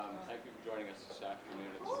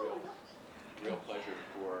real pleasure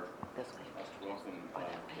for us to welcome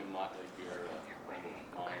Kim Motley here, a friend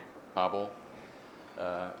of mine, Hobble.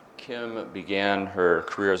 Kim began her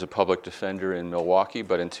career as a public defender in Milwaukee,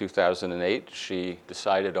 but in 2008 she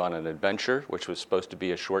decided on an adventure, which was supposed to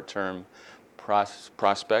be a short-term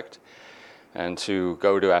prospect, and to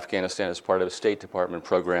go to Afghanistan as part of a State Department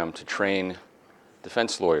program to train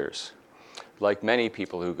defense lawyers. Like many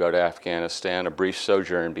people who go to Afghanistan, a brief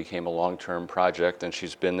sojourn became a long-term project, and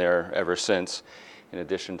she's been there ever since, in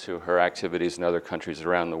addition to her activities in other countries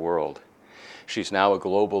around the world. She's now a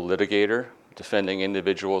global litigator, defending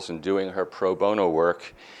individuals and doing her pro bono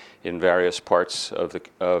work in various parts of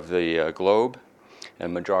the globe,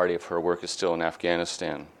 and majority of her work is still in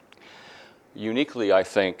Afghanistan. Uniquely, I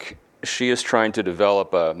think, she is trying to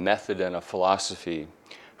develop a method and a philosophy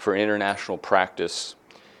for international practice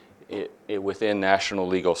within national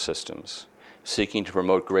legal systems, seeking to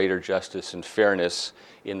promote greater justice and fairness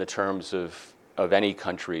in the terms of any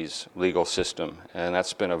country's legal system. And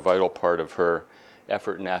that's been a vital part of her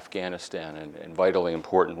effort in Afghanistan, and vitally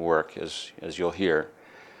important work, as you'll hear.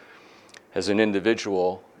 As an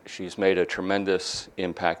individual, she's made a tremendous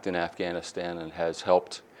impact in Afghanistan and has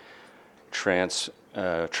helped transform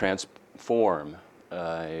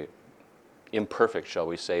imperfect, shall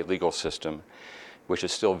we say, legal system, which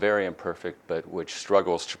is still very imperfect, but which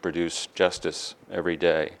struggles to produce justice every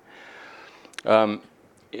day. In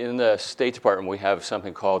the State Department, we have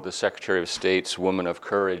something called the Secretary of State's Woman of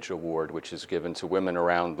Courage Award, which is given to women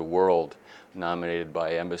around the world, nominated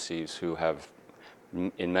by embassies who have,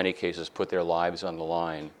 in many cases, put their lives on the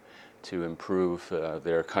line to improve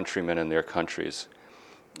their countrymen and their countries.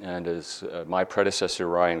 And as my predecessor,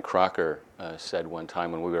 Ryan Crocker, said one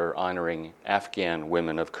time when we were honoring Afghan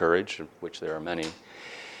women of courage, of which there are many,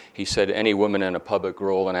 he said, any woman in a public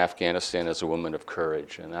role in Afghanistan is a woman of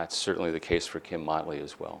courage, and that's certainly the case for Kim Motley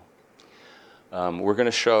as well. We're going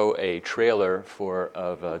to show a trailer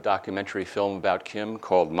of a documentary film about Kim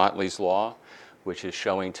called Motley's Law, which is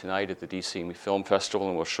showing tonight at the DC Film Festival,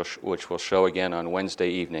 and which we'll show again on Wednesday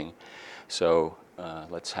evening. So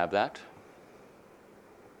let's have that.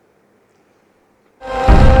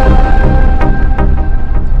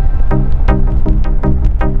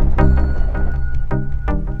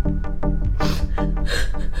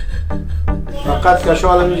 Do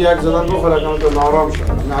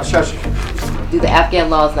the Afghan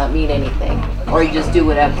laws not mean anything? Or you just do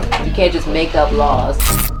whatever? You can't just make up laws.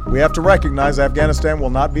 We have to recognize Afghanistan will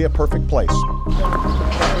not be a perfect place.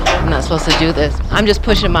 I'm not supposed to do this. I'm just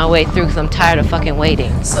pushing my way through because I'm tired of fucking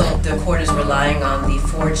waiting. So the court is relying on the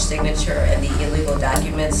forged signature and the illegal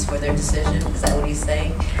documents for their decision? Is that what he's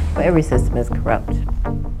saying? Well, every system is corrupt.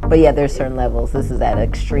 But yeah, there's certain levels. This is at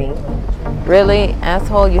extreme. Really,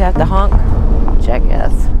 asshole, you have to honk?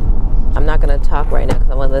 Jackass. I'm not gonna talk right now because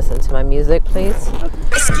I want to listen to my music, please.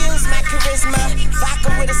 Excuse my charisma, vodka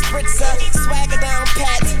with a spritzer, swagger down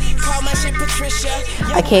pat, call my shit Patricia.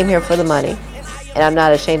 I came here for the money, and I'm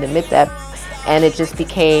not ashamed to admit that, and it just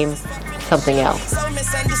became something else. So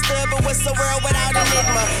misunderstood, but what's the world without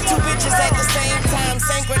enigma? Two bitches at the same time,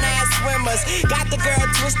 synchronized swimmers. Got the girl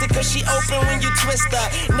twisted cause she open when you twist her.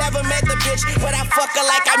 Never met the bitch, but I fuck her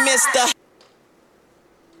like I missed her.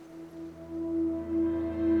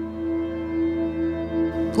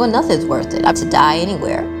 Well, nothing's worth it. I have to die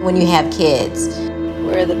anywhere. When you have kids.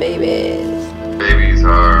 Where are the babies? Babies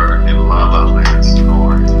are in La La Land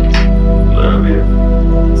snoring. Love you.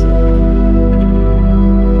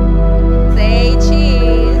 Say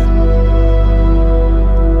cheese.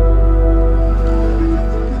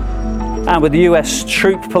 And with the US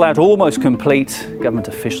troop pullout almost complete, government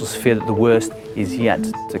officials fear that the worst is yet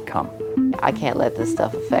to come. I can't let this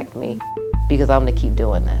stuff affect me because I'm gonna keep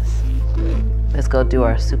doing this. Let's go do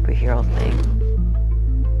our superhero thing.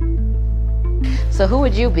 So who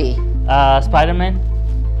would you be? Spider-Man.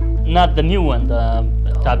 Not the new one, the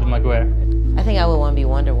Tobey Maguire. I think I would want to be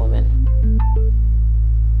Wonder Woman.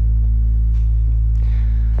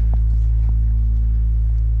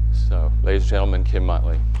 So, ladies and gentlemen, Kim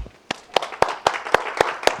Motley.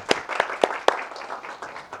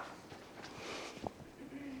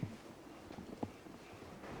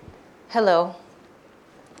 Hello.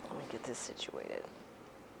 Let me get this situated.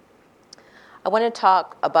 I want to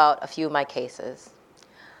talk about a few of my cases.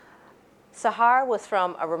 Sahar was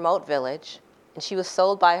from a remote village, and she was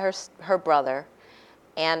sold by her brother.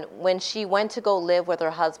 And when she went to go live with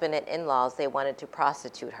her husband and in-laws, they wanted to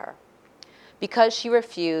prostitute her. Because she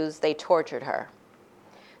refused, they tortured her.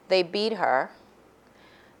 They beat her.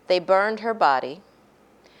 They burned her body.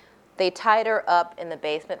 They tied her up in the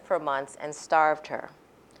basement for months and starved her.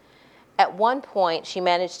 At one point, she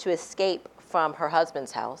managed to escape from her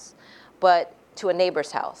husband's house, but to a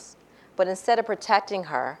neighbor's house. But instead of protecting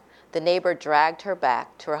her, the neighbor dragged her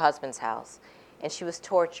back to her husband's house, and she was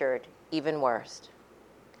tortured even worse.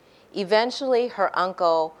 Eventually, her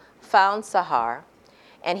uncle found Sahar,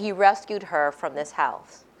 and he rescued her from this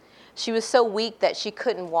house. She was so weak that she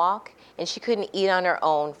couldn't walk, and she couldn't eat on her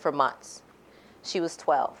own for months. She was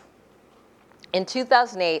 12. In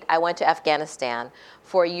 2008, I went to Afghanistan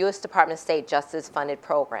for a U.S. Department of State Justice-funded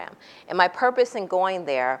program. And my purpose in going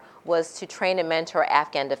there was to train and mentor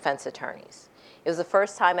Afghan defense attorneys. It was the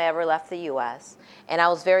first time I ever left the U.S., and I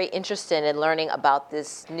was very interested in learning about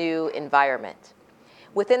this new environment.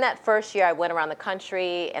 Within that first year, I went around the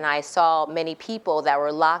country, and I saw many people that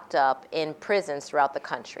were locked up in prisons throughout the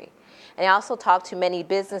country. And I also talked to many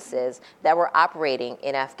businesses that were operating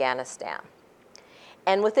in Afghanistan.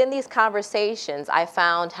 And within these conversations, I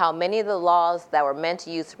found how many of the laws that were meant to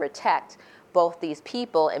use to protect both these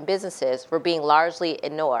people and businesses were being largely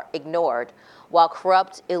ignored, while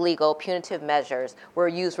corrupt, illegal, punitive measures were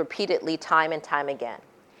used repeatedly time and time again.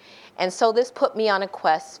 And so this put me on a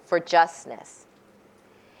quest for justness.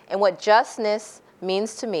 And what justness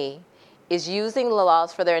means to me is using the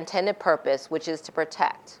laws for their intended purpose, which is to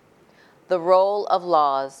protect. The role of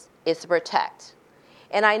laws is to protect.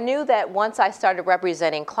 And I knew that once I started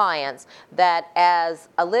representing clients, that as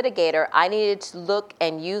a litigator, I needed to look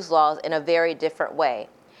and use laws in a very different way.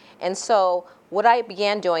 And so what I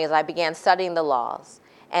began doing is I began studying the laws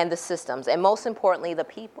and the systems, and most importantly, the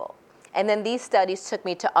people. And then these studies took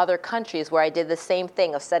me to other countries where I did the same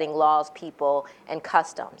thing of studying laws, people, and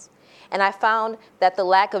customs. And I found that the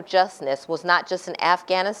lack of justness was not just an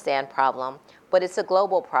Afghanistan problem, but it's a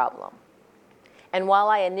global problem. And while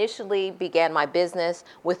I initially began my business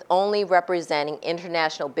with only representing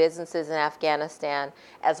international businesses in Afghanistan,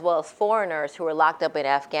 as well as foreigners who were locked up in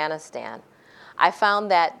Afghanistan, I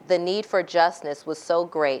found that the need for justness was so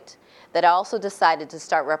great that I also decided to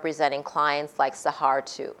start representing clients like Sahar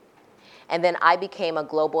too. And then I became a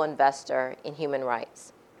global investor in human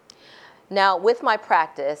rights. Now, with my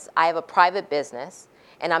practice, I have a private business,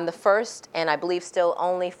 and I'm the first, and I believe still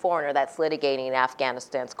only foreigner that's litigating in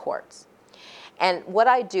Afghanistan's courts. And what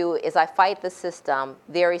I do is I fight the system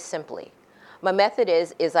very simply. My method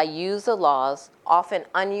is I use the laws, often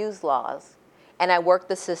unused laws, and I work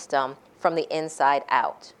the system from the inside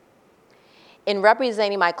out. In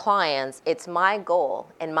representing my clients, it's my goal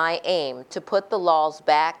and my aim to put the laws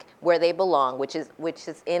back where they belong, which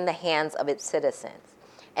is in the hands of its citizens.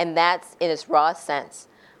 And that's, in its raw sense,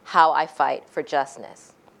 how I fight for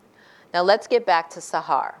justness. Now let's get back to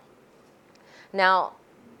Sahar. Now,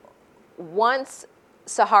 once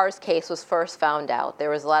Sahar's case was first found out,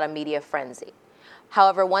 there was a lot of media frenzy.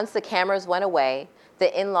 However, once the cameras went away,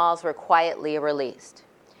 the in-laws were quietly released.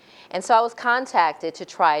 And so I was contacted to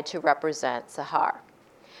try to represent Sahar.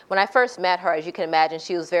 When I first met her, as you can imagine,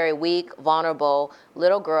 she was a very weak, vulnerable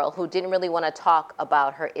little girl who didn't really want to talk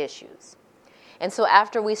about her issues. And so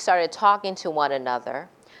after we started talking to one another,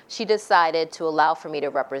 she decided to allow for me to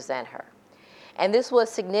represent her. And this was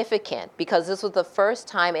significant because this was the first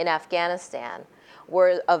time in Afghanistan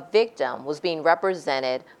where a victim was being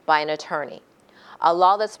represented by an attorney, a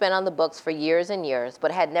law that's been on the books for years and years, but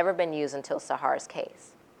had never been used until Sahar's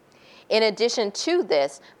case. In addition to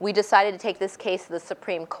this, we decided to take this case to the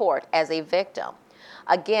Supreme Court as a victim.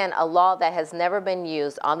 Again, a law that has never been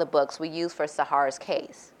used on the books we used for Sahar's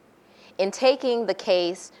case. In taking the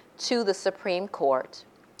case to the Supreme Court,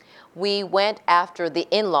 we went after the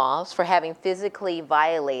in-laws for having physically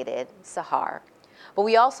violated Sahar, but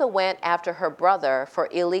we also went after her brother for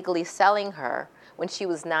illegally selling her when she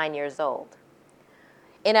was 9 years old.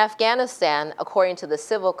 In Afghanistan, according to the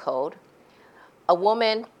civil code, a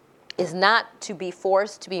woman is not to be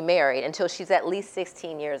forced to be married until she's at least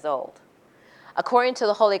 16 years old. According to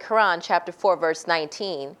the Holy Quran, chapter 4, verse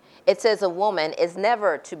 19, it says a woman is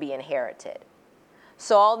never to be inherited.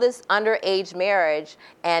 So all this underage marriage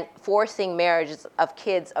and forcing marriages of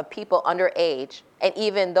kids, of people underage, and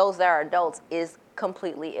even those that are adults, is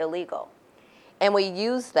completely illegal. And we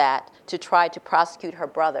use that to try to prosecute her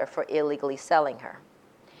brother for illegally selling her.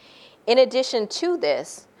 In addition to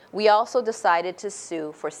this, we also decided to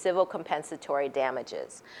sue for civil compensatory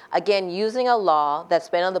damages. Again, using a law that's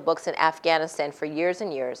been on the books in Afghanistan for years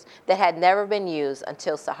and years that had never been used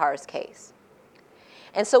until Sahar's case.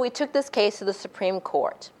 And so we took this case to the Supreme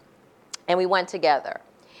Court, and we went together.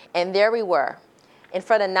 And there we were, in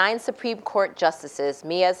front of 9 Supreme Court justices,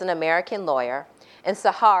 me as an American lawyer, and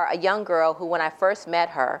Sahar, a young girl who, when I first met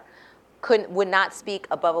her, would not speak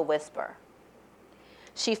above a whisper.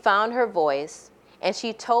 She found her voice, and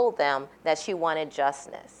she told them that she wanted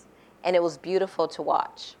justness, and it was beautiful to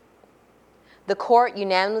watch. The court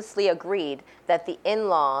unanimously agreed that the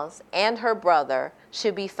in-laws and her brother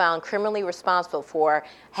should be found criminally responsible for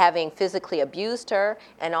having physically abused her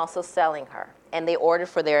and also selling her, and they ordered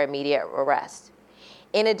for their immediate arrest.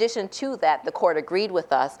 In addition to that, the court agreed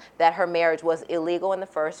with us that her marriage was illegal in the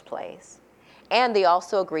first place, and they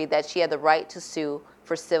also agreed that she had the right to sue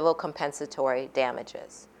for civil compensatory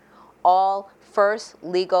damages. All first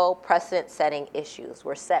legal precedent-setting issues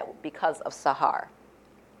were set because of Sahar.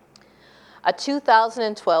 A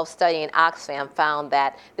 2012 study in Oxfam found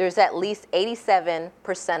that there's at least 87%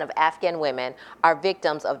 of Afghan women are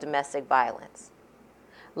victims of domestic violence.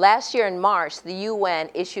 Last year in March, the UN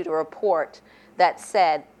issued a report that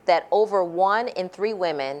said that over 1 in 3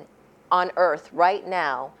 women on Earth right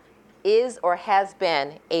now is or has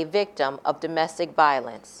been a victim of domestic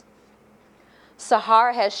violence.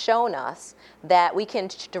 Sahar has shown us that we can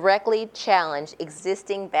directly challenge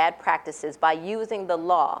existing bad practices by using the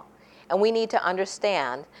law. And we need to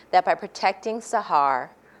understand that by protecting Sahar,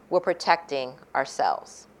 we're protecting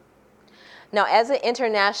ourselves. Now, as an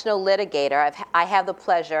international litigator, I have the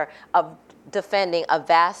pleasure of defending a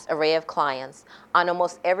vast array of clients on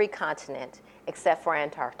almost every continent except for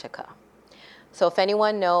Antarctica. So if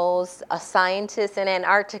anyone knows a scientist in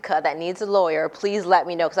Antarctica that needs a lawyer, please let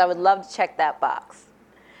me know, because I would love to check that box.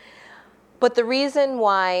 But the reason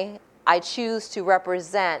why I choose to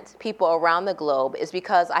represent people around the globe is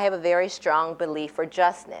because I have a very strong belief for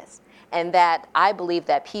justness, and that I believe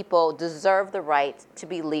that people deserve the right to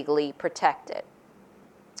be legally protected.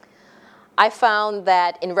 I found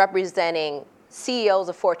that in representing CEOs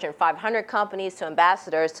of Fortune 500 companies to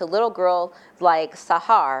ambassadors to little girls like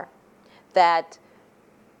Sahar, that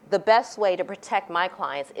the best way to protect my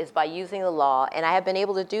clients is by using the law, and I have been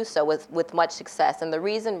able to do so with much success. And the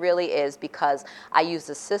reason really is because I use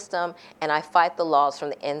the system and I fight the laws from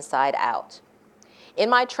the inside out. In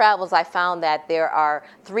my travels, I found that there are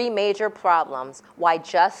 3 major problems why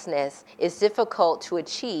justness is difficult to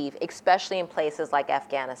achieve, especially in places like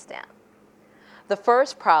Afghanistan. The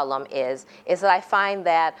first problem is that I find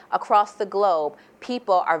that across the globe,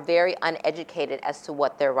 people are very uneducated as to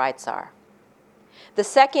what their rights are. The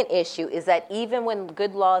second issue is that even when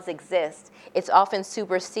good laws exist, it's often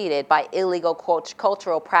superseded by illegal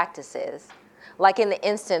cultural practices, like in the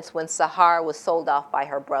instance when Sahar was sold off by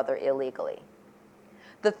her brother illegally.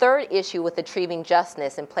 The third issue with achieving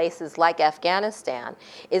justness in places like Afghanistan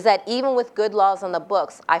is that even with good laws on the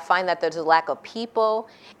books, I find that there's a lack of people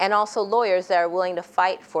and also lawyers that are willing to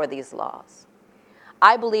fight for these laws.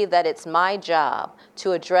 I believe that it's my job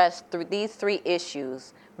to address these 3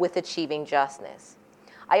 issues with achieving justness.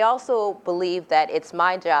 I also believe that it's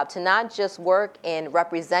my job to not just work in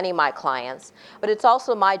representing my clients, but it's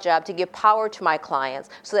also my job to give power to my clients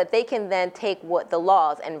so that they can then take the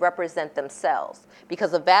laws and represent themselves,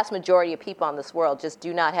 because the vast majority of people in this world just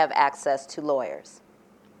do not have access to lawyers.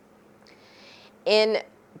 In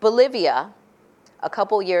Bolivia, a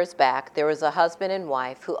couple years back, there was a husband and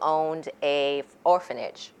wife who owned an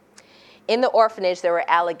orphanage. In the orphanage, there were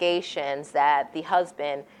allegations that the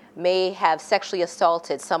husband may have sexually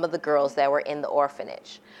assaulted some of the girls that were in the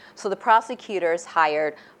orphanage. So the prosecutors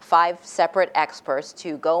hired 5 separate experts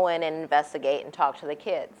to go in and investigate and talk to the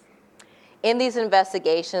kids. In these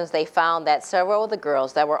investigations, they found that several of the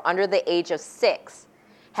girls that were under the age of 6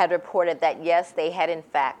 had reported that, yes, they had in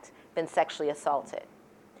fact been sexually assaulted.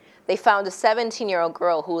 They found a 17-year-old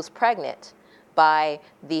girl who was pregnant by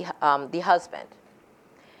the husband.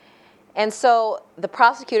 And so the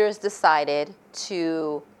prosecutors decided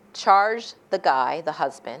to charge the guy, the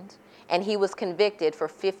husband, and he was convicted for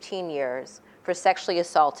 15 years for sexually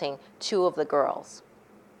assaulting 2 of the girls.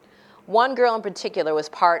 One girl in particular was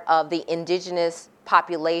part of the indigenous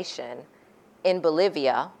population in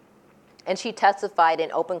Bolivia, and she testified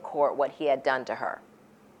in open court what he had done to her.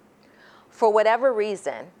 For whatever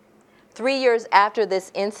reason, 3 years after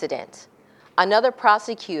this incident, another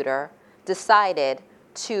prosecutor decided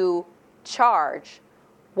to charge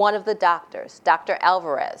one of the doctors, Dr.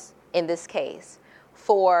 Alvarez in this case,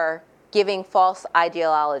 for giving false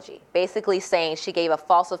ideology, basically saying she gave a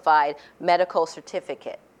falsified medical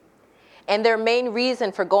certificate. And their main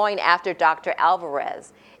reason for going after Dr.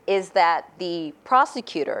 Alvarez is that the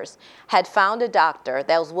prosecutors had found a doctor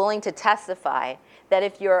that was willing to testify that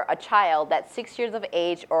if you're a child that's 6 years of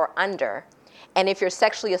age or under, and if you're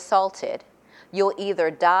sexually assaulted, you'll either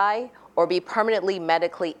die or be permanently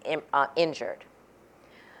medically injured.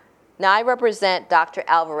 Now, I represent Dr.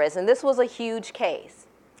 Alvarez, and this was a huge case.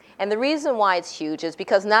 And the reason why it's huge is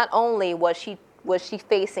because not only was she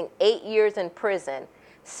facing 8 years in prison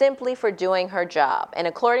simply for doing her job, and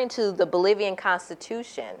according to the Bolivian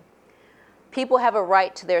Constitution, People have a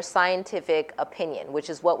right to their scientific opinion, which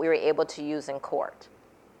is what we were able to use in court.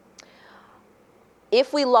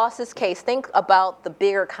 If we lost this case, think about the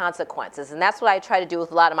bigger consequences. And that's what I try to do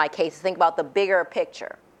with a lot of my cases, think about the bigger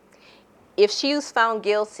picture. If she was found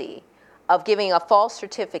guilty of giving a false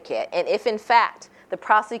certificate, and if in fact the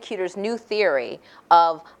prosecutor's new theory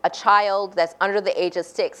of a child that's under the age of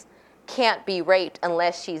 6 can't be raped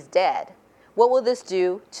unless she's dead, what will this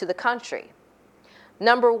do to the country?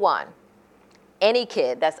 Number one, any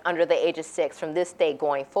kid that's under the age of 6 from this day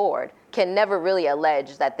going forward can never really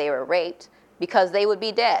allege that they were raped because they would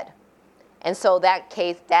be dead. And so that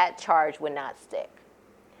case, that charge would not stick.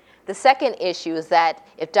 The second issue is that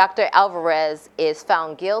if Dr. Alvarez is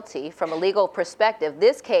found guilty from a legal perspective,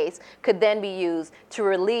 this case could then be used to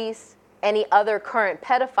release any other current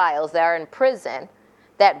pedophiles that are in prison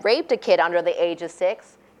that raped a kid under the age of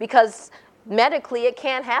 6, because medically it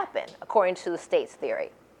can't happen, according to the state's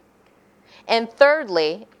theory. And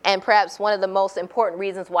thirdly, and perhaps one of the most important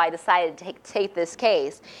reasons why I decided to take this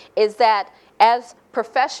case, is that as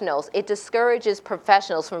professionals, it discourages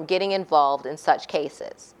professionals from getting involved in such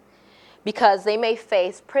cases, because they may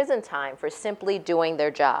face prison time for simply doing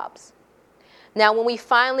their jobs. Now, when we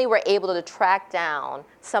finally were able to track down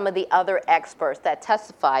some of the other experts that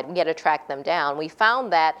testified, we had to track them down, we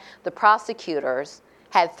found that the prosecutors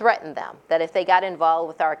had threatened them, that if they got involved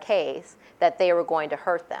with our case, that they were going to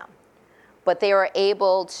hurt them. But they were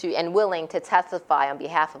able to and willing to testify on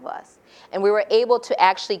behalf of us. And we were able to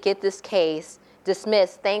actually get this case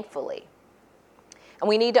dismissed, thankfully. And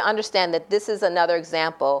we need to understand that this is another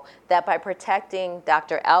example that by protecting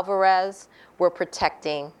Dr. Alvarez, we're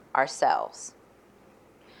protecting ourselves.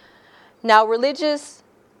 Now, religious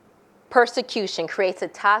persecution creates a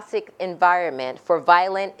toxic environment for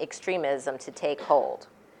violent extremism to take hold.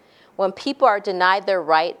 When people are denied their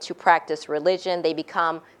right to practice religion, they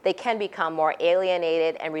can become more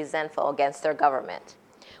alienated and resentful against their government,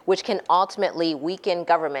 which can ultimately weaken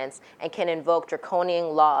governments and can invoke draconian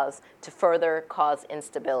laws to further cause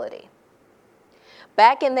instability.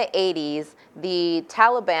 Back in the 80s, the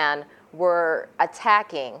Taliban were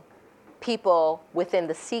attacking people within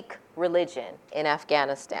the Sikh religion in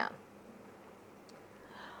Afghanistan.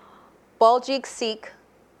 Baljit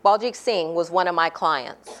Singh was one of my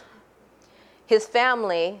clients. His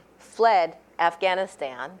family fled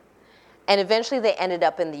Afghanistan, and eventually they ended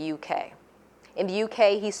up in the UK. In the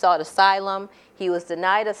UK, he sought asylum, he was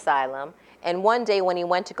denied asylum, and one day when he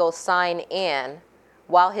went to go sign in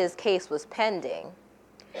while his case was pending,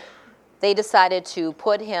 they decided to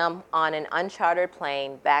put him on an unchartered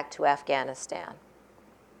plane back to Afghanistan.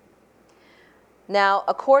 Now,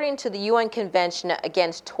 according to the UN Convention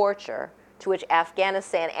Against Torture, to which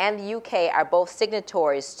Afghanistan and the UK are both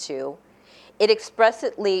signatories to, it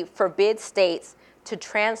expressly forbids states to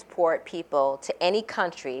transport people to any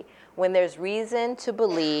country when there's reason to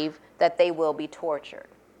believe that they will be tortured.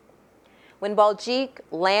 When Baljit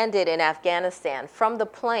landed in Afghanistan from the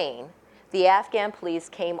plane, the Afghan police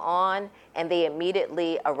came on and they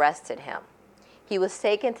immediately arrested him. He was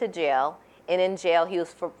taken to jail, and in jail he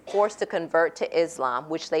was forced to convert to Islam,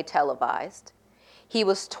 which they televised. He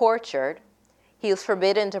was tortured. He was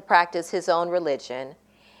forbidden to practice his own religion,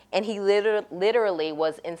 and he literally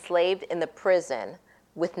was enslaved in the prison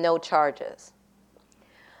with no charges.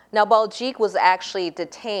 Now, Baljit was actually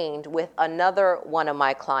detained with another one of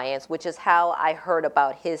my clients, which is how I heard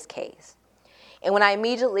about his case. And when I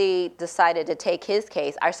immediately decided to take his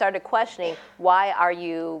case, I started questioning, why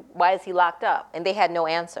is he locked up? And they had no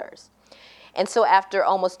answers. And so after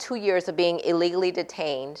almost 2 years of being illegally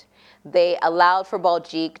detained, they allowed for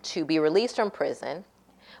Baljit to be released from prison,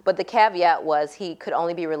 but the caveat was he could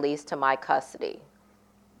only be released to my custody.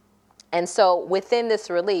 And so within this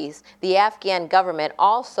release, the Afghan government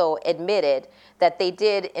also admitted that they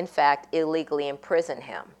did, in fact, illegally imprison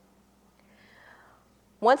him.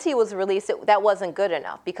 Once he was released, that wasn't good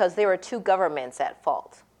enough because there were two governments at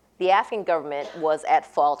fault. The Afghan government was at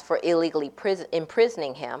fault for illegally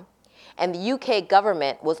imprisoning him, and the UK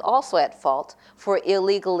government was also at fault for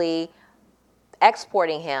illegally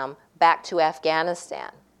exporting him back to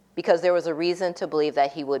Afghanistan because there was a reason to believe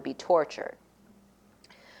that he would be tortured.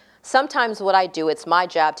 Sometimes what I do, it's my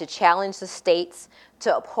job to challenge the states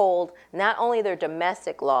to uphold not only their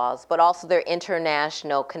domestic laws, but also their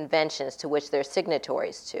international conventions to which they're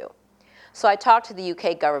signatories to. So I talked to the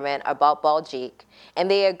UK government about Baljit,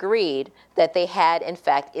 and they agreed that they had, in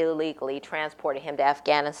fact, illegally transported him to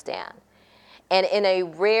Afghanistan. And in a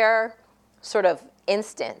rare sort of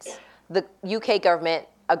instance, the UK government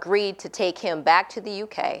agreed to take him back to the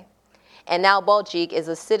UK, and now Baljit is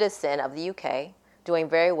a citizen of the UK, doing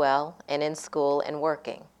very well and in school and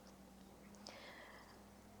working.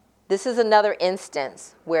 This is another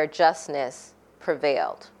instance where justness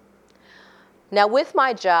prevailed. Now, with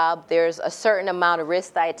my job, there's a certain amount of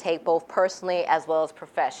risk that I take both personally as well as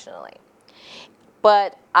professionally.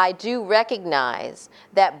 But I do recognize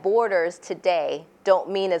that borders today don't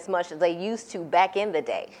mean as much as they used to back in the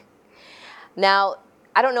day. Now,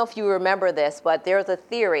 I don't know if you remember this, but there's a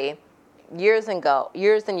theory years and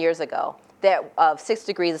years ago that of 6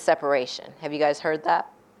 degrees of separation. Have you guys heard that?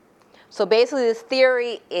 So basically, this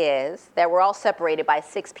theory is that we're all separated by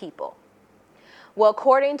 6 people. Well,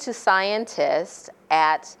 according to scientists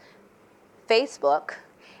at Facebook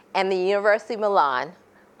and the University of Milan,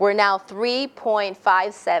 we're now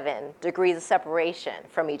 3.57 degrees of separation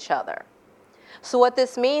from each other. So what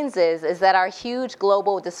this means is that our huge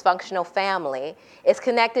global dysfunctional family is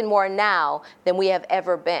connected more now than we have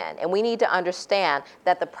ever been. And we need to understand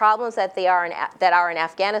that the problems that are in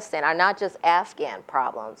Afghanistan are not just Afghan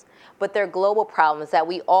problems, but they're global problems that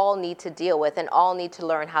we all need to deal with and all need to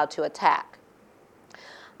learn how to attack.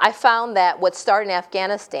 I found that what started in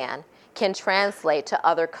Afghanistan can translate to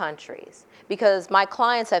other countries because my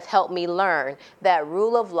clients have helped me learn that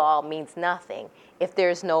rule of law means nothing if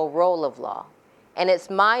there's no role of law. And it's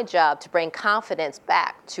my job to bring confidence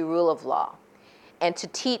back to rule of law and to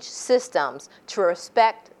teach systems to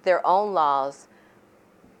respect their own laws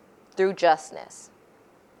through justness.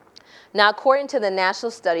 Now, according to the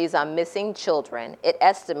National Studies on Missing Children, it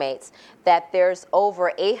estimates that there's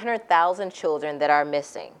over 800,000 children that are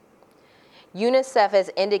missing. UNICEF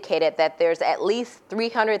has indicated that there's at least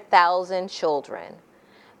 300,000 children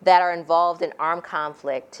that are involved in armed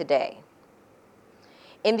conflict today.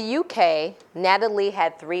 In the UK, Natalie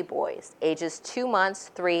had 3 boys, ages 2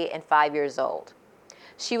 months, 3, and 5 years old.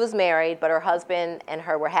 She was married, but her husband and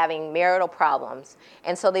her were having marital problems,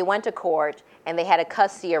 and so they went to court and they had a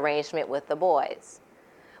custody arrangement with the boys.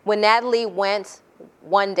 When Natalie went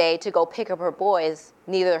one day to go pick up her boys,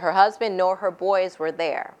 neither her husband nor her boys were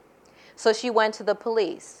there. So she went to the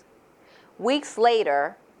police. Weeks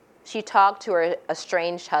later, she talked to her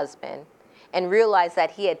estranged husband and realized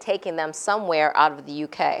that he had taken them somewhere out of the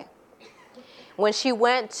UK. When she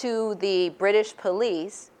went to the British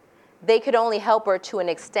police, they could only help her to an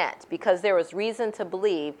extent because there was reason to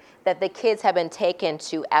believe that the kids had been taken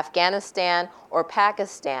to Afghanistan or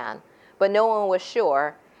Pakistan, but no one was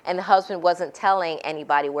sure, and the husband wasn't telling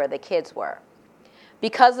anybody where the kids were.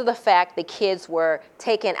 Because of the fact the kids were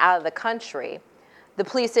taken out of the country, the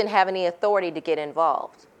police didn't have any authority to get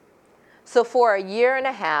involved. So for a year and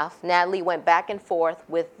a half, Natalie went back and forth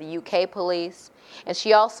with the UK police, and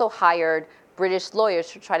she also hired British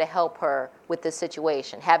lawyers to try to help her with this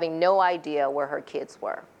situation, having no idea where her kids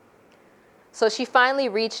were. So she finally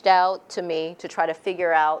reached out to me to try to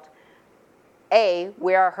figure out, A,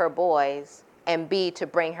 where are her boys, and B, to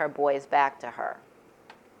bring her boys back to her.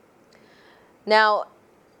 Now,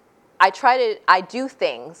 I do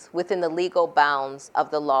things within the legal bounds of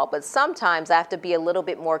the law, but sometimes I have to be a little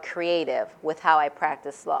bit more creative with how I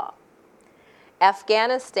practice law.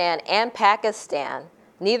 Afghanistan and Pakistan,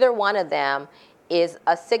 neither one of them is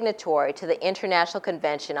a signatory to the International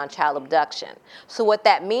Convention on Child Abduction. So what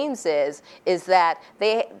that means is that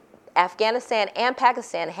Afghanistan and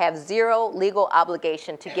Pakistan have zero legal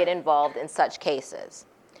obligation to get involved in such cases.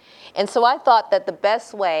 And so I thought that the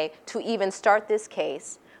best way to even start this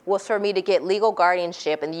case was for me to get legal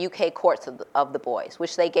guardianship in the UK courts of the boys,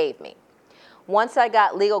 which they gave me. Once I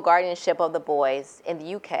got legal guardianship of the boys in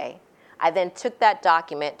the UK, I then took that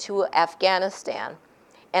document to Afghanistan,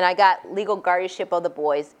 and I got legal guardianship of the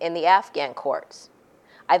boys in the Afghan courts.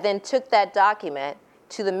 I then took that document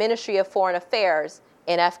to the Ministry of Foreign Affairs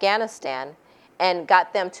in Afghanistan and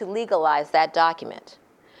got them to legalize that document.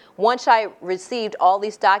 Once I received all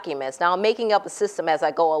these documents, now I'm making up a system as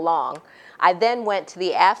I go along, I then went to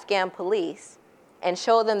the Afghan police and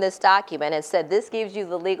showed them this document and said, this gives you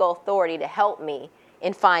the legal authority to help me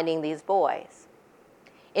in finding these boys.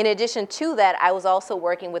 In addition to that, I was also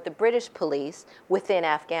working with the British police within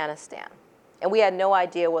Afghanistan, and we had no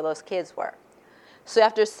idea where those kids were. So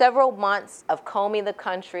after several months of combing the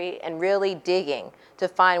country and really digging to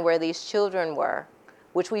find where these children were,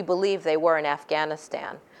 which we believe they were in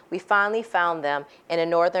Afghanistan, we finally found them in a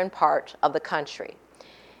northern part of the country.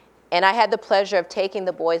 And I had the pleasure of taking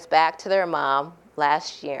the boys back to their mom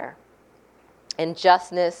last year, and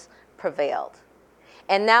justness prevailed.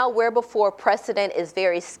 And now, where before precedent is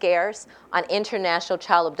very scarce on international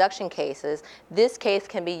child abduction cases, this case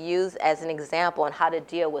can be used as an example on how to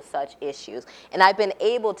deal with such issues. And I've been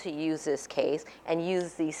able to use this case and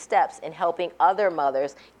use these steps in helping other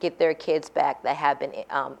mothers get their kids back that have been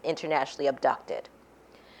internationally abducted.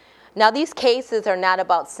 Now, these cases are not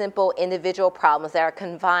about simple individual problems that are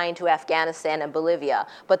confined to Afghanistan and Bolivia,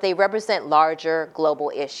 but they represent larger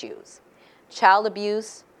global issues: child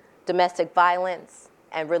abuse, domestic violence,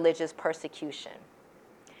 and religious persecution.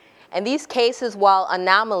 And these cases, while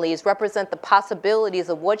anomalies, represent the possibilities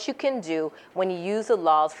of what you can do when you use the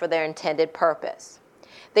laws for their intended purpose.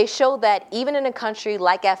 They show that even in a country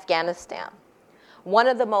like Afghanistan, one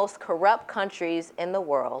of the most corrupt countries in the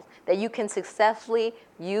world, that you can successfully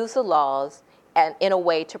use the laws and in a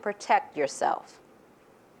way to protect yourself.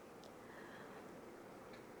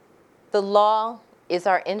 The law is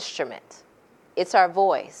our instrument. It's our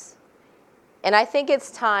voice. And I think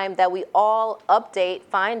it's time that we all update,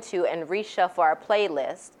 fine-tune, and reshuffle our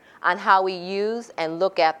playlist on how we use and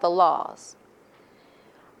look at the laws.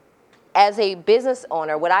 As a business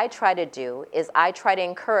owner, what I try to do is I try to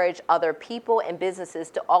encourage other people and businesses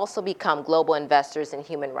to also become global investors in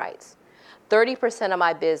human rights. 30% of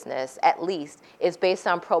my business, at least, is based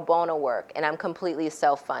on pro bono work, and I'm completely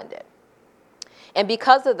self-funded. And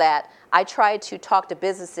because of that, I try to talk to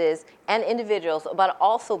businesses and individuals about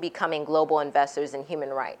also becoming global investors in human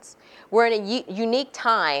rights. We're in a unique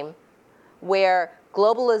time where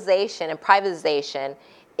globalization and privatization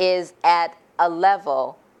is at a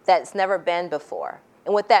level that's never been before.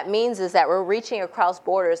 And what that means is that we're reaching across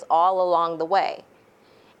borders all along the way.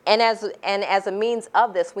 And as a means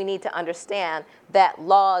of this, we need to understand that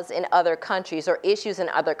laws in other countries or issues in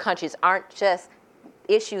other countries aren't just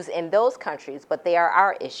issues in those countries, but they are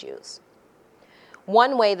our issues.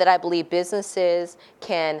 One way that I believe businesses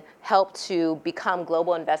can help to become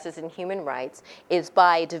global investors in human rights is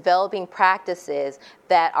by developing practices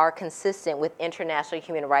that are consistent with international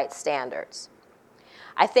human rights standards.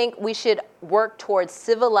 I think we should work towards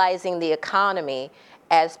civilizing the economy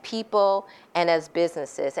as people and as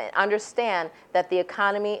businesses, and understand that the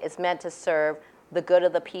economy is meant to serve the good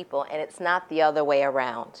of the people, and it's not the other way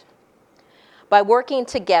around. By working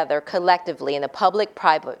together collectively in the public,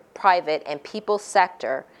 private, and people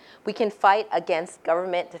sector, we can fight against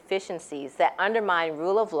government deficiencies that undermine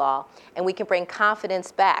rule of law, and we can bring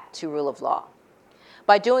confidence back to rule of law.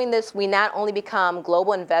 By doing this, we not only become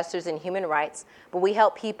global investors in human rights, but we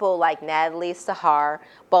help people like Natalie, Sahar,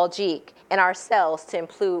 Baljeet, and ourselves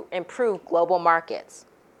to improve global markets.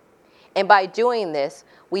 And by doing this,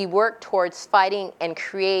 we work towards fighting and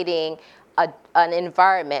creating an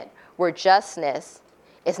environment where justness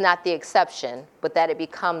is not the exception, but that it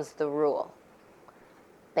becomes the rule.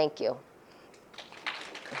 Thank you.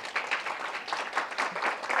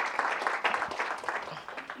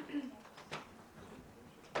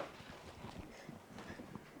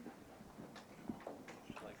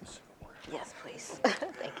 Yes, please.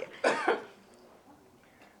 Thank you. Well,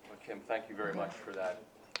 Kim, thank you very much for that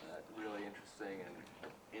really interesting and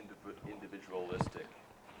individualistic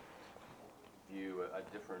view, a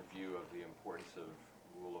different view of the importance of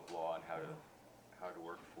rule of law and how to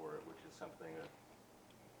work for it, which is something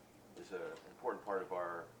that is an important part of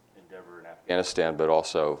our endeavor in Afghanistan, but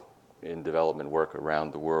also in development work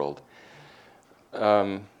around the world.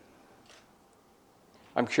 I'm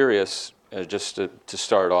curious, just to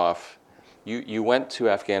start off, you went to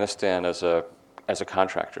Afghanistan as a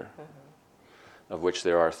contractor, of which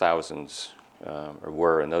there are thousands, or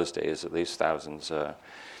were in those days at least thousands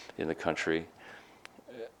in the country.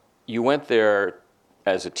 You went there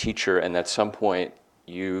as a teacher, and at some point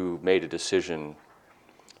you made a decision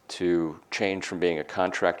to change from being a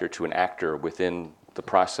contractor to an actor within the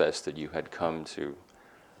process that you had come to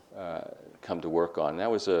work on. That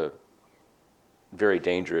was a very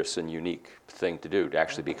dangerous and unique thing to do, to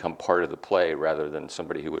actually become part of the play rather than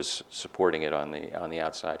somebody who was supporting it on the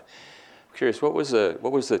outside. I'm curious, what was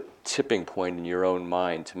the tipping point in your own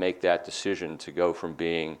mind to make that decision to go from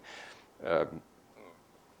being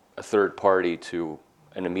a third party to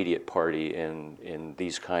an immediate party in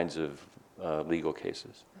these kinds of legal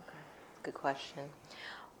cases? Okay. Good question.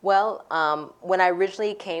 Well, when I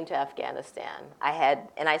originally came to Afghanistan,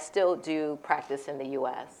 I still do practice in the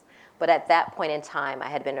U.S., but at that point in time, I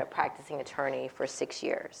had been a practicing attorney for 6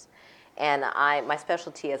 years. And my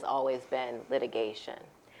specialty has always been litigation.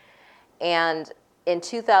 And in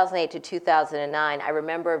 2008 to 2009, I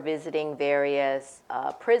remember visiting various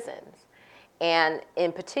prisons. And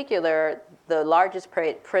in particular, the largest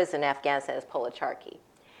prison in Afghanistan is Polacharki.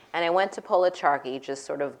 And I went to Polacharki, just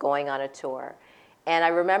sort of going on a tour. And I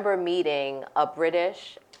remember meeting a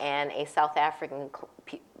British and a South African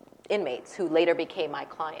inmates who later became my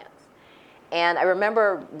clients. And I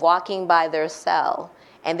remember walking by their cell,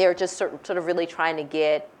 and they were just sort of really trying to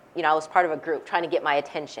get, I was part of a group, trying to get my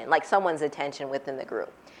attention, like someone's attention within the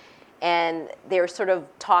group. and they were sort of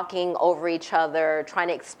talking over each other, trying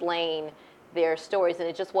to explain their stories, and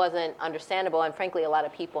it just wasn't understandable. And frankly, a lot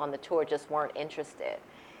of people on the tour just weren't interested.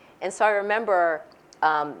 And so I remember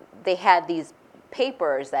they had these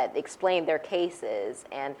papers that explained their cases,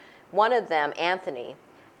 and one of them, Anthony,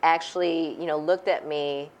 actually, looked at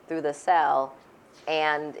me through the cell,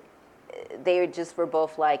 and they just were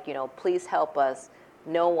both like, please help us.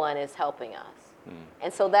 No one is helping us.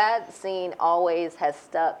 And so that scene always has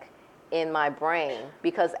stuck in my brain,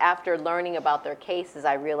 because after learning about their cases,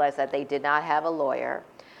 I realized that they did not have a lawyer,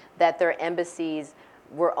 that their embassies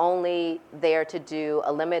were only there to do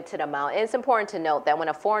a limited amount. And it's important to note that when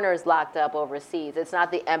a foreigner is locked up overseas, it's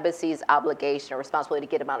not the embassy's obligation or responsibility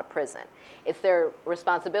to get them out of prison. It's their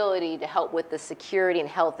responsibility to help with the security and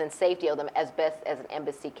health and safety of them as best as an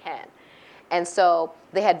embassy can. And so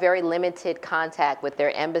they had very limited contact with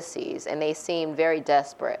their embassies, and they seemed very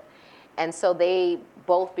desperate. And so they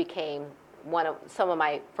both became some of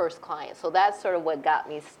my first clients. So that's sort of what got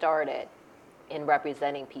me started in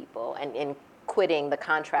representing people and in quitting the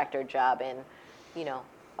contractor job and,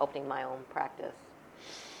 opening my own practice.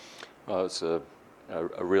 Well, it's a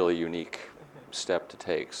really unique step to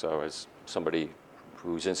take. So as somebody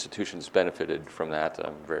whose institutions benefited from that,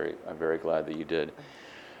 I'm very glad that you did.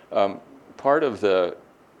 Part of the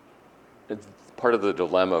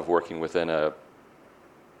dilemma of working within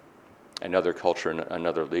another culture and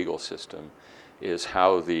another legal system is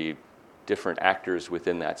how the different actors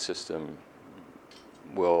within that system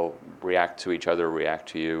will react to each other, react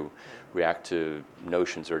to you, react to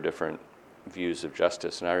notions or different views of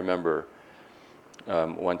justice. And I remember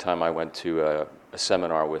one time I went to a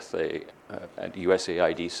seminar with a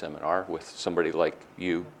USAID seminar with somebody like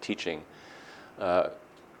you teaching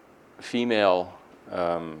female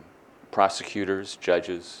prosecutors,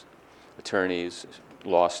 judges, attorneys,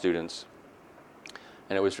 law students.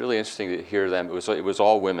 And it was really interesting to hear them. It was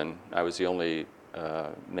all women. I was the only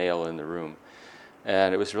male in the room.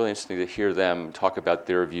 And it was really interesting to hear them talk about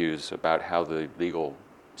their views about how the legal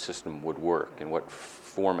system would work and what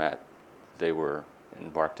format they were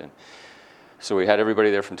embarked in. So we had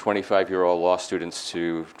everybody there from 25-year-old law students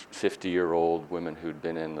to 50-year-old women who'd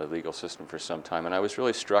been in the legal system for some time. And I was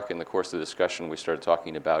really struck in the course of the discussion, we started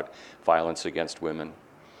talking about violence against women.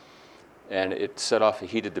 And it set off a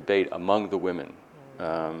heated debate among the women,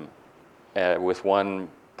 with one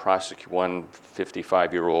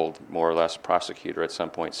 55-year-old, more or less, prosecutor at some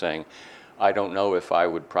point saying, I don't know if I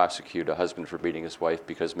would prosecute a husband for beating his wife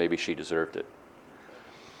because maybe she deserved it.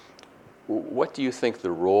 What do you think the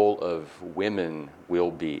role of women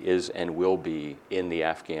is in the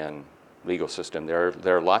Afghan legal system? There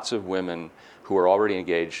are lots of women who are already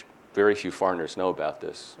engaged. Very few foreigners know about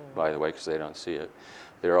this, by the way, because they don't see it.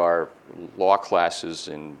 There are law classes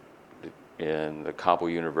in the Kabul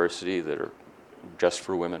University that are just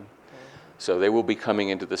for women. So they will be coming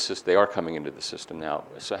into the system. They are coming into the system now.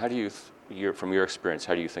 So how do you, from your experience,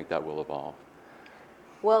 how do you think that will evolve?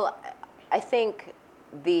 Well, I think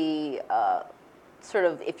the sort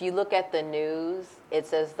of, if you look at the news,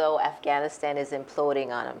 it's as though Afghanistan is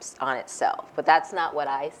imploding on itself. But that's not what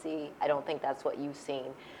I see. I don't think that's what you've seen.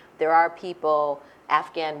 There are people,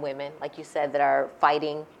 Afghan women, like you said, that are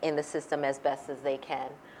fighting in the system as best as they can.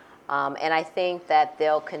 And I think that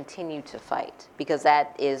they'll continue to fight because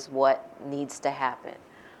that is what needs to happen.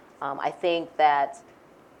 I think that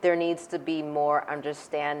there needs to be more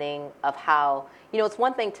understanding of how, it's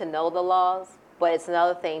one thing to know the laws, but it's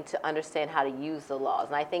another thing to understand how to use the laws.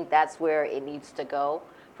 And I think that's where it needs to go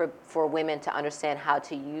for women to understand how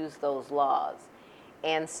to use those laws.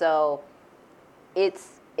 And so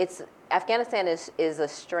Afghanistan is a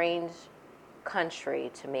strange country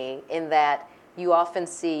to me in that you often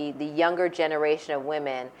see the younger generation of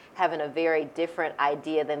women having a very different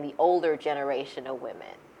idea than the older generation of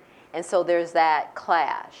women. And so there's that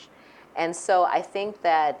clash. And so I think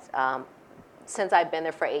that since I've been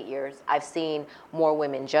there for 8 years, I've seen more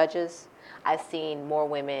women judges. I've seen more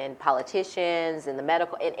women politicians in the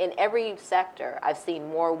medical, in every sector, I've seen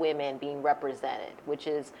more women being represented, which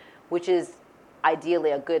is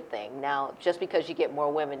ideally a good thing. Now, just because you get more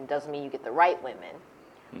women doesn't mean you get the right women.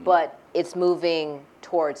 But it's moving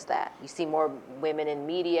towards that. You see more women in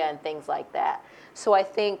media and things like that. So I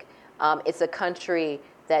think it's a country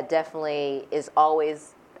that definitely is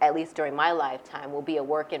always, at least during my lifetime, will be a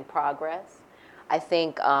work in progress. I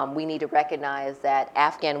think we need to recognize that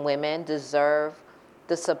Afghan women deserve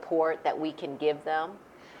the support that we can give them,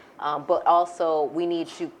 but also we need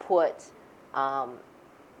to put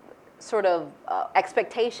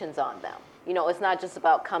expectations on them. You know, it's not just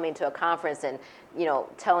about coming to a conference and, you know,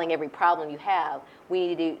 telling every problem you have.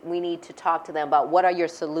 We need to talk to them about what are your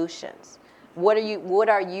solutions. What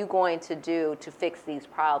are you going to do to fix these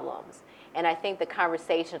problems? And I think the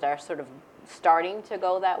conversations are sort of starting to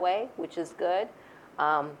go that way, which is good.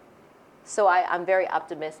 So I'm very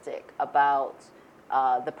optimistic about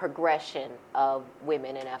the progression of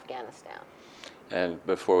women in Afghanistan. And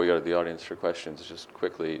before we go to the audience for questions, just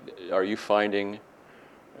quickly, are you finding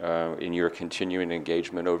in your continuing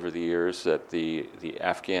engagement over the years that the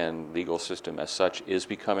Afghan legal system as such is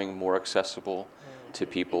becoming more accessible to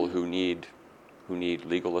people who need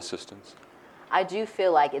legal assistance? I do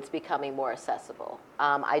feel like it's becoming more accessible.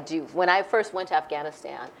 When I first went to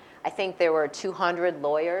Afghanistan, I think there were 200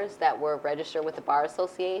 lawyers that were registered with the Bar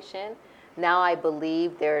Association. Now I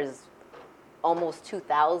believe there's almost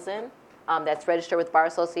 2,000 that's registered with the Bar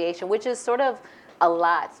Association, which is sort of a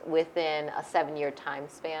lot within a 7-year time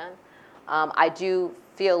span. I do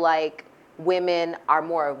feel like women are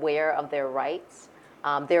more aware of their rights.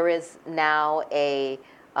 There is now a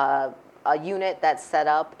unit that's set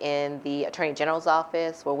up in the Attorney General's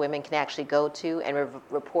office where women can actually go to and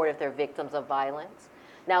report if they're victims of violence.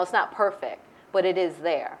 Now, it's not perfect, but it is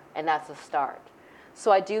there, and that's a start.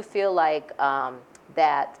 So I do feel like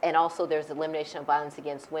that, and also there's elimination of violence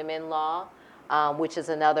against women law, which is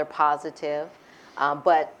another positive.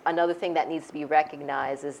 But another thing that needs to be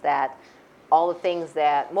recognized is that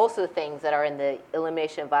most of the things that are in the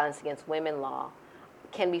elimination of violence against women law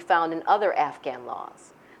can be found in other Afghan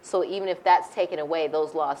laws. So even if that's taken away,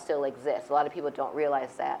 those laws still exist. A lot of people don't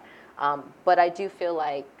realize that. But I do feel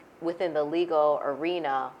like within the legal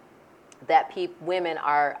arena that women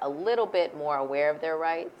are a little bit more aware of their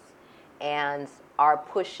rights and are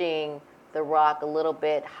pushing the rock a little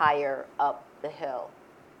bit higher up the hill.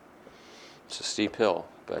 It's a steep hill,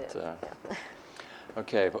 but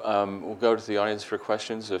okay. We'll go to the audience for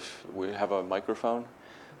questions. If we have a microphone,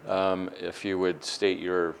 if you would state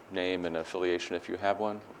your name and affiliation if you have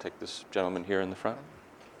one. We'll take this gentleman here in the front.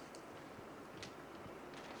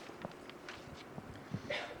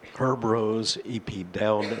 Herb Rose, EP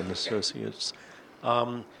Down and Associates.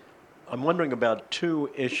 I'm wondering about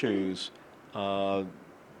two issues that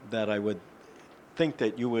I would think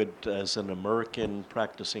that you would, as an American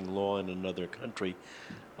practicing law in another country,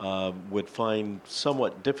 would find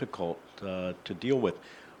somewhat difficult to deal with.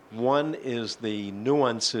 One is the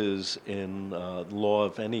nuances in law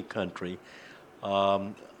of any country,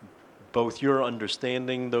 both your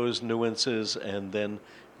understanding those nuances and then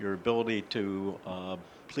your ability to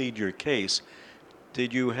plead your case.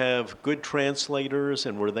 Did you have good translators,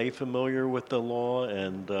 and were they familiar with the law,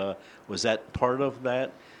 and was that part of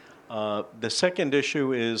that? The second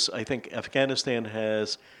issue is, I think Afghanistan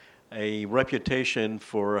has a reputation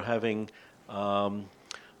for having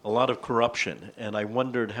a lot of corruption, and I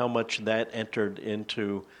wondered how much that entered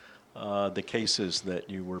into the cases that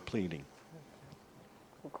you were pleading.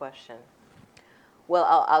 Good question. Well,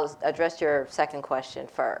 I'll address your second question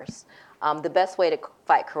first. The best way to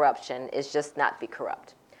fight corruption is just not be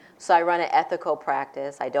corrupt. So I run an ethical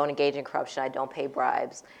practice. I don't engage in corruption. I don't pay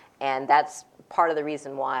bribes. And that's part of the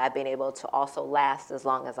reason why I've been able to also last as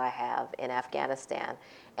long as I have in Afghanistan.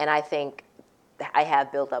 And I think I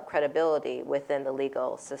have built up credibility within the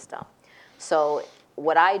legal system. So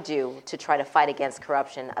what I do to try to fight against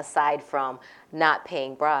corruption, aside from not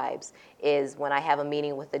paying bribes, is when I have a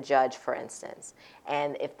meeting with the judge, for instance,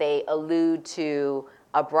 and if they allude to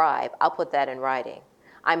a bribe, I'll put that in writing.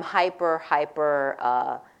 I'm hyper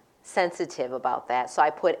sensitive about that, so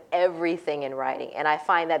I put everything in writing. And I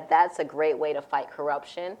find that that's a great way to fight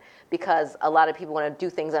corruption, because a lot of people want to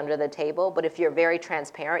do things under the table, but if you're very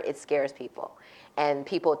transparent, it scares people. And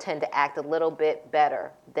people tend to act a little bit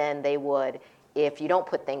better than they would if you don't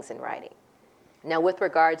put things in writing. Now, with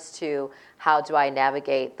regards to how do I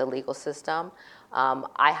navigate the legal system,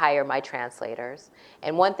 I hire my translators.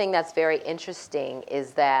 And one thing that's very interesting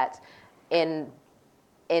is that in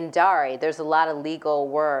Dari, there's a lot of legal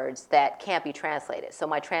words that can't be translated. So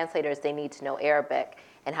my translators, they need to know Arabic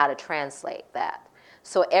and how to translate that.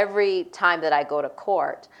 So every time that I go to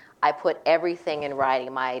court, I put everything in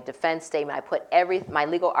writing. My defense statement, I put my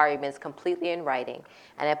legal arguments completely in writing,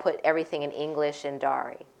 and I put everything in English and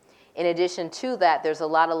Dari. In addition to that, there's a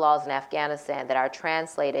lot of laws in Afghanistan that are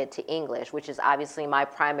translated to English, which is obviously my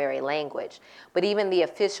primary language. But even the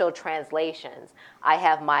official translations, I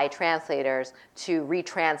have my translators to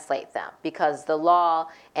retranslate them, because the law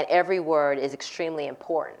and every word is extremely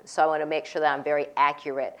important. So I want to make sure that I'm very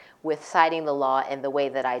accurate with citing the law and the way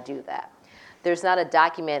that I do that. There's not a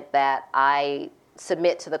document that I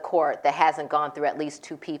submit to the court that hasn't gone through at least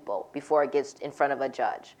 2 people before it gets in front of a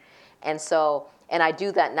judge. And I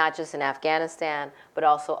do that not just in Afghanistan, but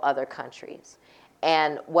also other countries.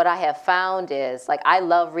 And what I have found is, like, I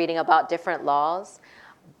love reading about different laws.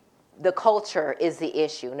 The culture is the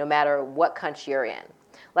issue, no matter what country you're in.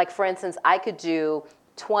 Like, for instance, I could do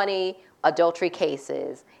 20 adultery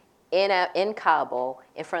cases in Kabul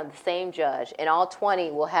in front of the same judge, and all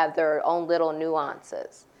 20 will have their own little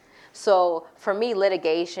nuances. So for me,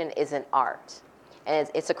 litigation is an art, and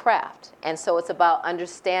it's a craft. And so it's about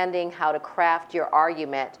understanding how to craft your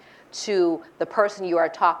argument to the person you are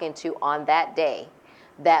talking to on that day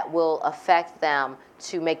that will affect them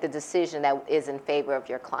to make the decision that is in favor of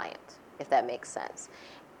your client, if that makes sense.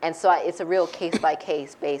 And so it's a real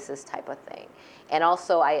case-by-case basis type of thing. And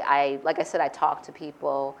also, like I said, I talk to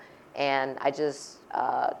people, and I just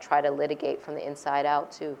try to litigate from the inside out,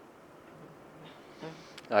 too.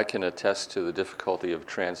 I can attest to the difficulty of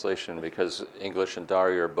translation because English and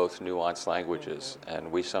Dari are both nuanced languages, and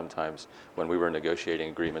we sometimes, when we were negotiating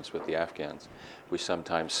agreements with the Afghans, we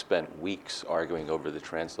sometimes spent weeks arguing over the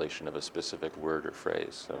translation of a specific word or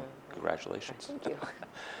phrase. So congratulations. Thank you.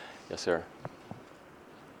 Yes, sir.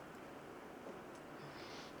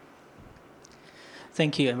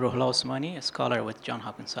 Thank you. I'm Ruhullah Osmani, a scholar with Johns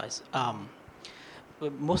Hopkins Science.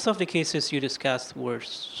 Most of the cases you discussed were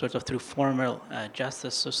sort of through formal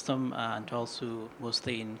justice system and also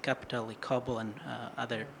mostly in capital like Kabul and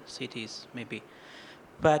other cities maybe.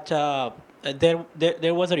 But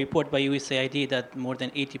there was a report by USAID that more than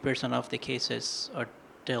 80% of the cases are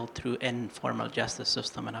dealt through informal justice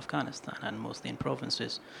system in Afghanistan and mostly in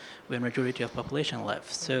provinces where majority of population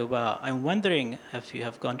live. So I'm wondering if you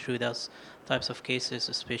have gone through those types of cases,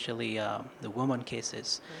 especially the women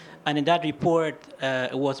cases. And in that report,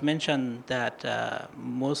 it was mentioned that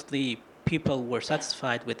mostly people were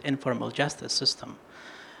satisfied with informal justice system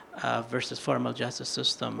versus formal justice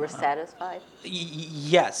system. We're satisfied?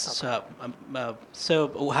 Yes. Okay.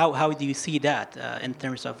 So how do you see that in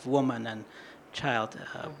terms of woman and child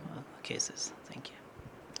cases? Thank you.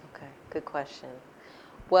 Okay, good question.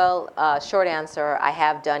 Well, short answer, I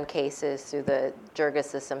have done cases through the jirga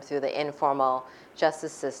system, through the informal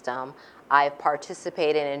justice system. I've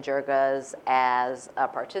participated in jirgas as a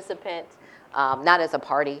participant, not as a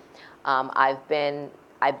party. I've been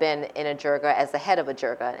in a jirga as the head of a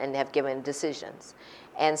jirga and have given decisions.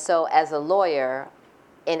 And so as a lawyer,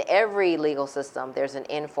 in every legal system, there's an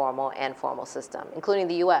informal and formal system, including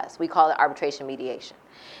the US. We call it arbitration mediation.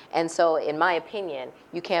 And so in my opinion,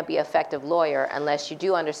 you can't be an effective lawyer unless you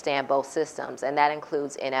do understand both systems, and that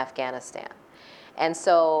includes in Afghanistan. And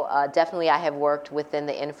so definitely I have worked within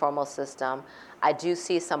the informal system. I do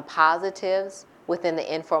see some positives within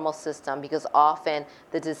the informal system because often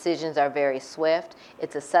the decisions are very swift.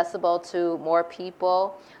 It's accessible to more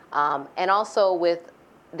people. And also with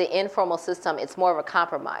the informal system, it's more of a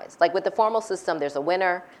compromise. Like with the formal system, there's a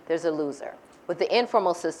winner, there's a loser. With the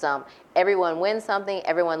informal system, everyone wins something,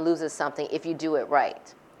 everyone loses something if you do it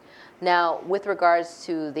right. Now, with regards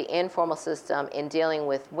to the informal system in dealing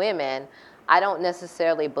with women, I don't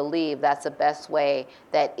necessarily believe that's the best way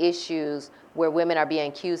that issues where women are being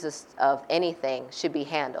accused of anything should be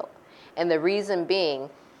handled. And the reason being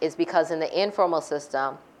is because in the informal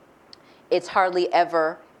system, it's hardly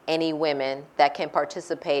ever any women that can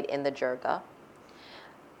participate in the jirga.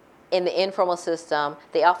 In the informal system,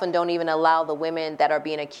 they often don't even allow the women that are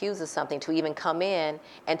being accused of something to even come in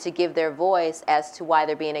and to give their voice as to why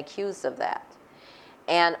they're being accused of that.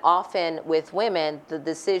 And often with women, the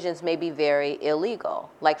decisions may be very illegal.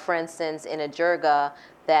 Like for instance, in a jirga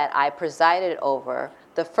that I presided over,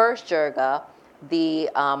 the first jirga,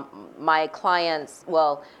 my clients,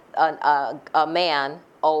 a man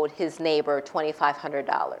owed his neighbor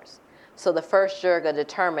 $2,500. So the first jirga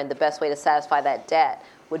determined the best way to satisfy that debt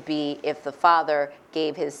would be if the father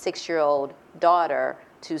gave his 6-year-old daughter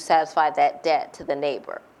to satisfy that debt to the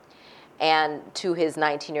neighbor and to his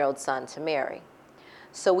 19-year-old son to marry.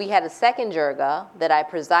 So we had a second jirga that I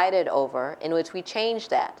presided over in which we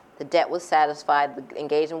changed that. The debt was satisfied, the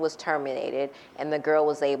engagement was terminated, and the girl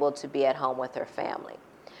was able to be at home with her family.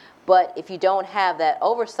 But if you don't have that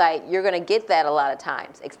oversight, you're going to get that a lot of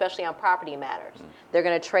times, especially on property matters. They're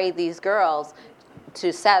going to trade these girls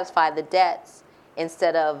to satisfy the debts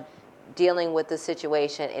instead of dealing with the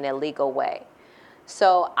situation in a legal way.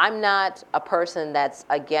 So I'm not a person that's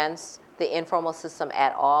against the informal system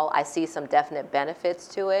at all. I see some definite benefits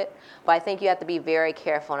to it, but I think you have to be very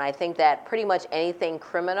careful, and I think that pretty much anything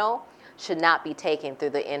criminal should not be taken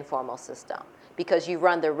through the informal system because you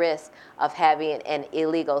run the risk of having an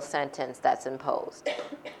illegal sentence that's imposed.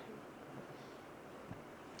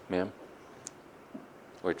 Ma'am?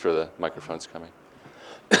 Wait for the microphone's coming.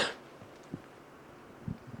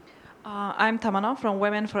 I'm Tamana from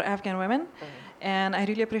Women for Afghan Women, and I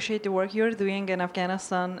really appreciate the work you're doing in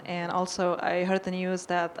Afghanistan. And also, I heard the news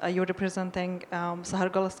that you're representing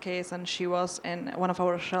Sahar Gul's case, and she was in one of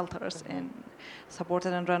our shelters and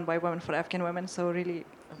supported and run by Women for Afghan Women. So really,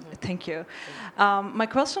 thank you. My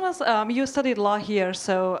question is, you studied law here,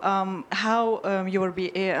 so how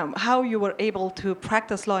you were able to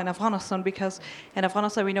practice law in Afghanistan? Because in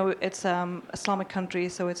Afghanistan we know it's Islamic country,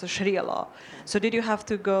 so it's a Sharia law. So did you have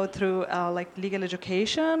to go through like legal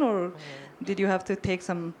education, or did you have to take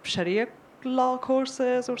some Sharia law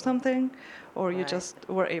courses or something, or you just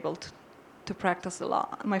were able to practice the law?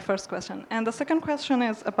 My first question. And the second question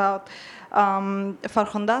is about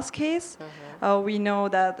Farkhunda's case. We know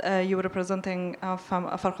that you were representing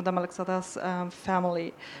Farkhunda Malikzada's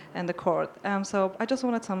family in the court. So I just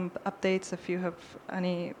wanted some updates, if you have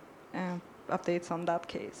any updates on that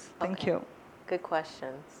case. Thank you. Good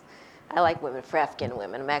questions. I like Women for Afghan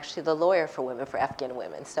Women. I'm actually the lawyer for Women for Afghan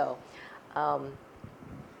Women. So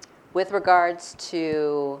with regards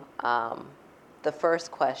to the first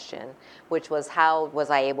question, which was how was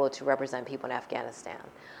I able to represent people in Afghanistan?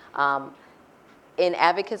 In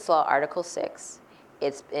Advocates Law Article 6,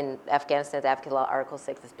 it's in Afghanistan's Advocate Law Article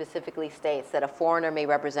 6, it specifically states that a foreigner may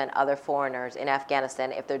represent other foreigners in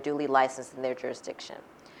Afghanistan if they're duly licensed in their jurisdiction.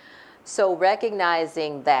 So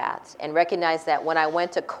recognizing that, and recognize that when I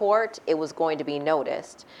went to court, it was going to be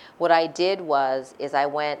noticed, what I did is I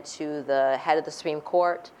went to the head of the Supreme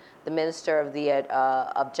Court, the Minister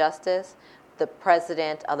of Justice, the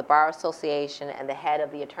President of the Bar Association, and the head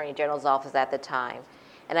of the Attorney General's office at the time.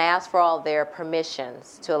 And I asked for all their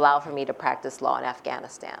permissions to allow for me to practice law in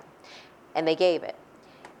Afghanistan. And they gave it.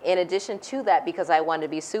 In addition to that, because I wanted to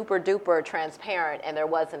be super duper transparent and there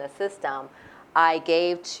wasn't a system, I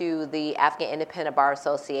gave to the Afghan Independent Bar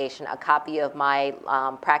Association a copy of my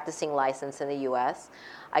practicing license in the U.S.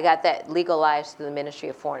 I got that legalized through the Ministry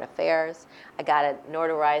of Foreign Affairs. I got it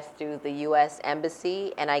notarized through the U.S.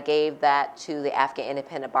 Embassy, and I gave that to the Afghan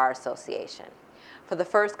Independent Bar Association. For the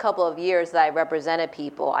first couple of years that I represented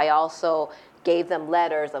people, I also gave them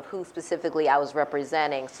letters of who specifically I was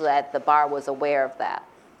representing so that the bar was aware of that.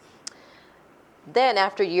 Then,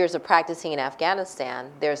 after years of practicing in Afghanistan,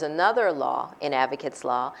 there's another law in Advocates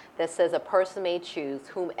Law that says a person may choose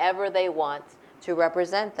whomever they want to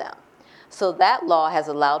represent them. So that law has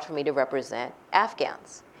allowed for me to represent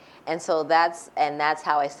Afghans. And so that's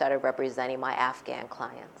how I started representing my Afghan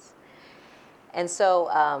clients. And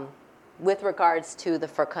so with regards to the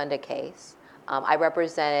Farkhunda case, I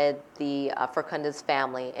represented the Farkhunda's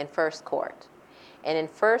family in first court. And in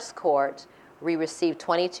first court, we received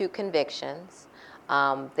 22 convictions.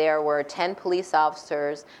 There were 10 police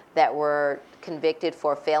officers that were convicted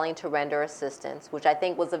for failing to render assistance, which I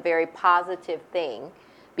think was a very positive thing,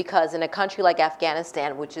 because in a country like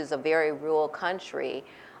Afghanistan, which is a very rural country,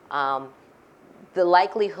 the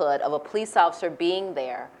likelihood of a police officer being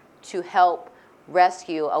there to help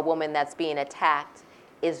rescue a woman that's being attacked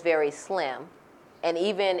is very slim. And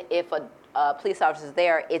even if a police officer is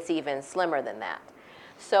there, it's even slimmer than that.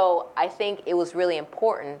 So I think it was really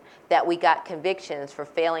important that we got convictions for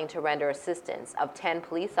failing to render assistance of 10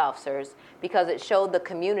 police officers, because it showed the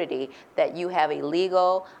community that you have a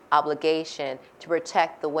legal obligation to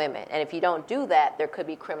protect the women. And if you don't do that, there could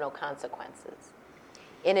be criminal consequences.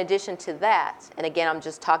 In addition to that, and again, I'm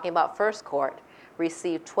just talking about first court,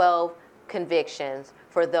 received 12 convictions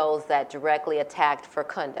for those that directly attacked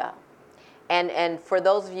Farkhunda. And for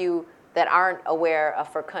those of you that aren't aware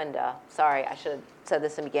of Farkhunda, sorry, I should have said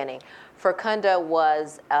this in the beginning. Farkhunda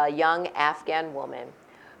was a young Afghan woman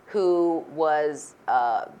who was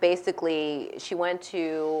basically, she went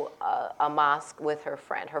to a mosque with her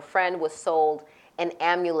friend. Her friend was sold an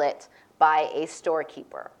amulet by a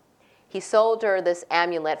storekeeper. He sold her this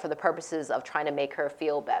amulet for the purposes of trying to make her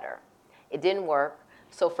feel better. It didn't work,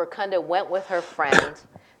 so Farkhunda went with her friend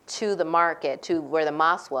to the market, to where the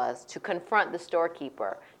mosque was, to confront the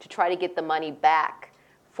storekeeper, to try to get the money back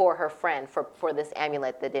for her friend for this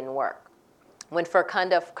amulet that didn't work. When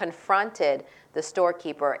Farkhunda confronted the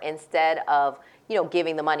storekeeper, instead of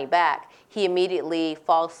giving the money back, he immediately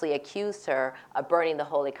falsely accused her of burning the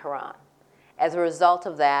Holy Quran. As a result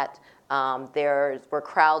of that,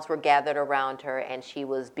 crowds were gathered around her, and she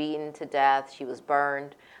was beaten to death, she was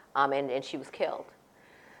burned, and she was killed.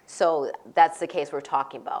 So that's the case we're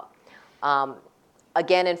talking about.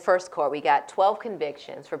 Again, in first court, we got 12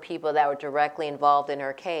 convictions for people that were directly involved in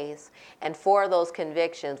her case, and 4 of those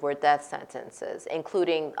convictions were death sentences,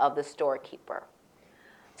 including of the storekeeper.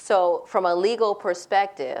 So from a legal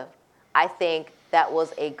perspective, I think that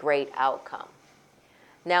was a great outcome.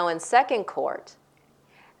 Now in second court,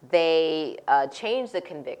 They changed the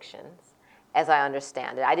convictions, as I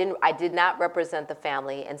understand it. I did not represent the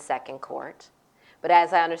family in second court, but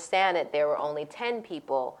as I understand it, there were only 10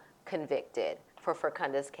 people convicted for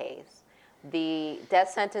Facunda's case. The death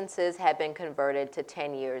sentences had been converted to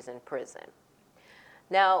 10 years in prison.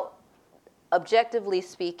 Now, objectively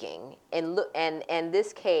speaking, and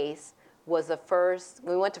this case was the first,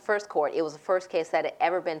 when we went to first court, it was the first case that had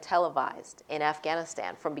ever been televised in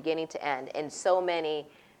Afghanistan from beginning to end in so many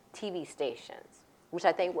TV stations, which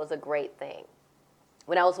I think was a great thing.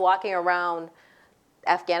 When I was walking around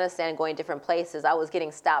Afghanistan, going different places, I was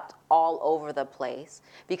getting stopped all over the place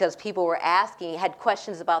because people were asking, had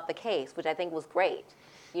questions about the case, which I think was great.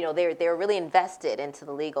 You know, they were really invested into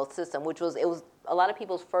the legal system, it was a lot of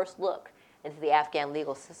people's first look into the Afghan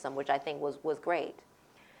legal system, which I think was great.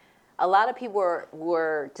 A lot of people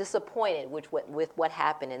were disappointed with what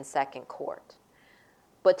happened in second court.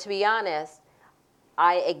 But to be honest,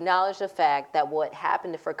 I acknowledge the fact that what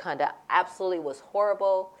happened to Facunda absolutely was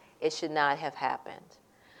horrible. It should not have happened.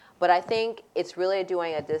 But I think it's really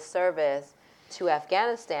doing a disservice to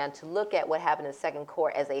Afghanistan to look at what happened in second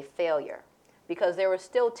court as a failure, because there were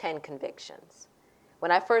still 10 convictions. When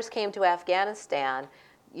I first came to Afghanistan,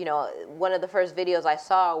 you know, one of the first videos I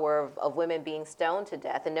saw were of women being stoned to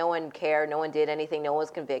death, and no one cared, no one did anything, no one was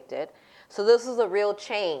convicted. So this was a real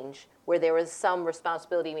change where there was some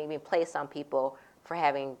responsibility being placed on people for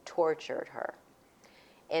having tortured her.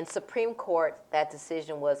 In Supreme Court, that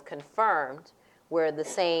decision was confirmed, where the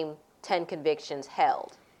same 10 convictions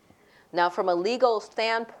held. Now, from a legal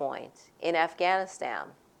standpoint in Afghanistan,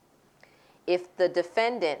 if the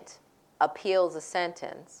defendant appeals a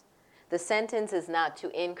sentence, the sentence is not to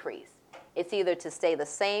increase. It's either to stay the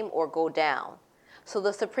same or go down. So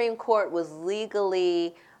the Supreme Court was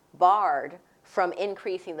legally barred from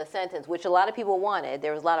increasing the sentence, which a lot of people wanted.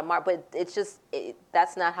 There was a lot of but it's just,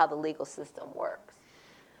 that's not how the legal system works.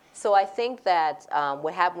 So I think that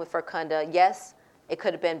what happened with Facunda, yes, it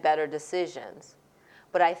could have been better decisions.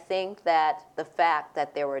 But I think that the fact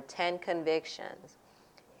that there were 10 convictions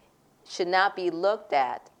should not be looked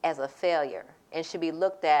at as a failure and should be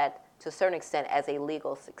looked at to a certain extent as a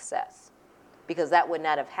legal success, because that would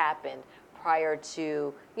not have happened prior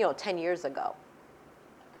to, 10 years ago.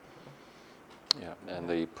 Yeah, and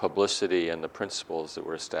the publicity and the principles that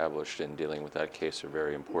were established in dealing with that case are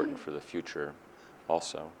very important for the future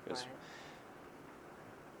also. Right.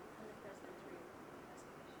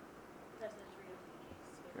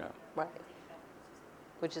 Yeah. Right.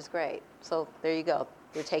 Which is great. So there you go.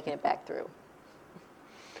 You're taking it back through.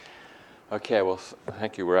 Okay, well,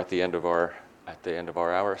 thank you. We're at the end of our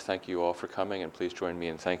hour. Thank you all for coming, and please join me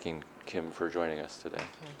in thanking Kim for joining us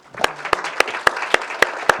today.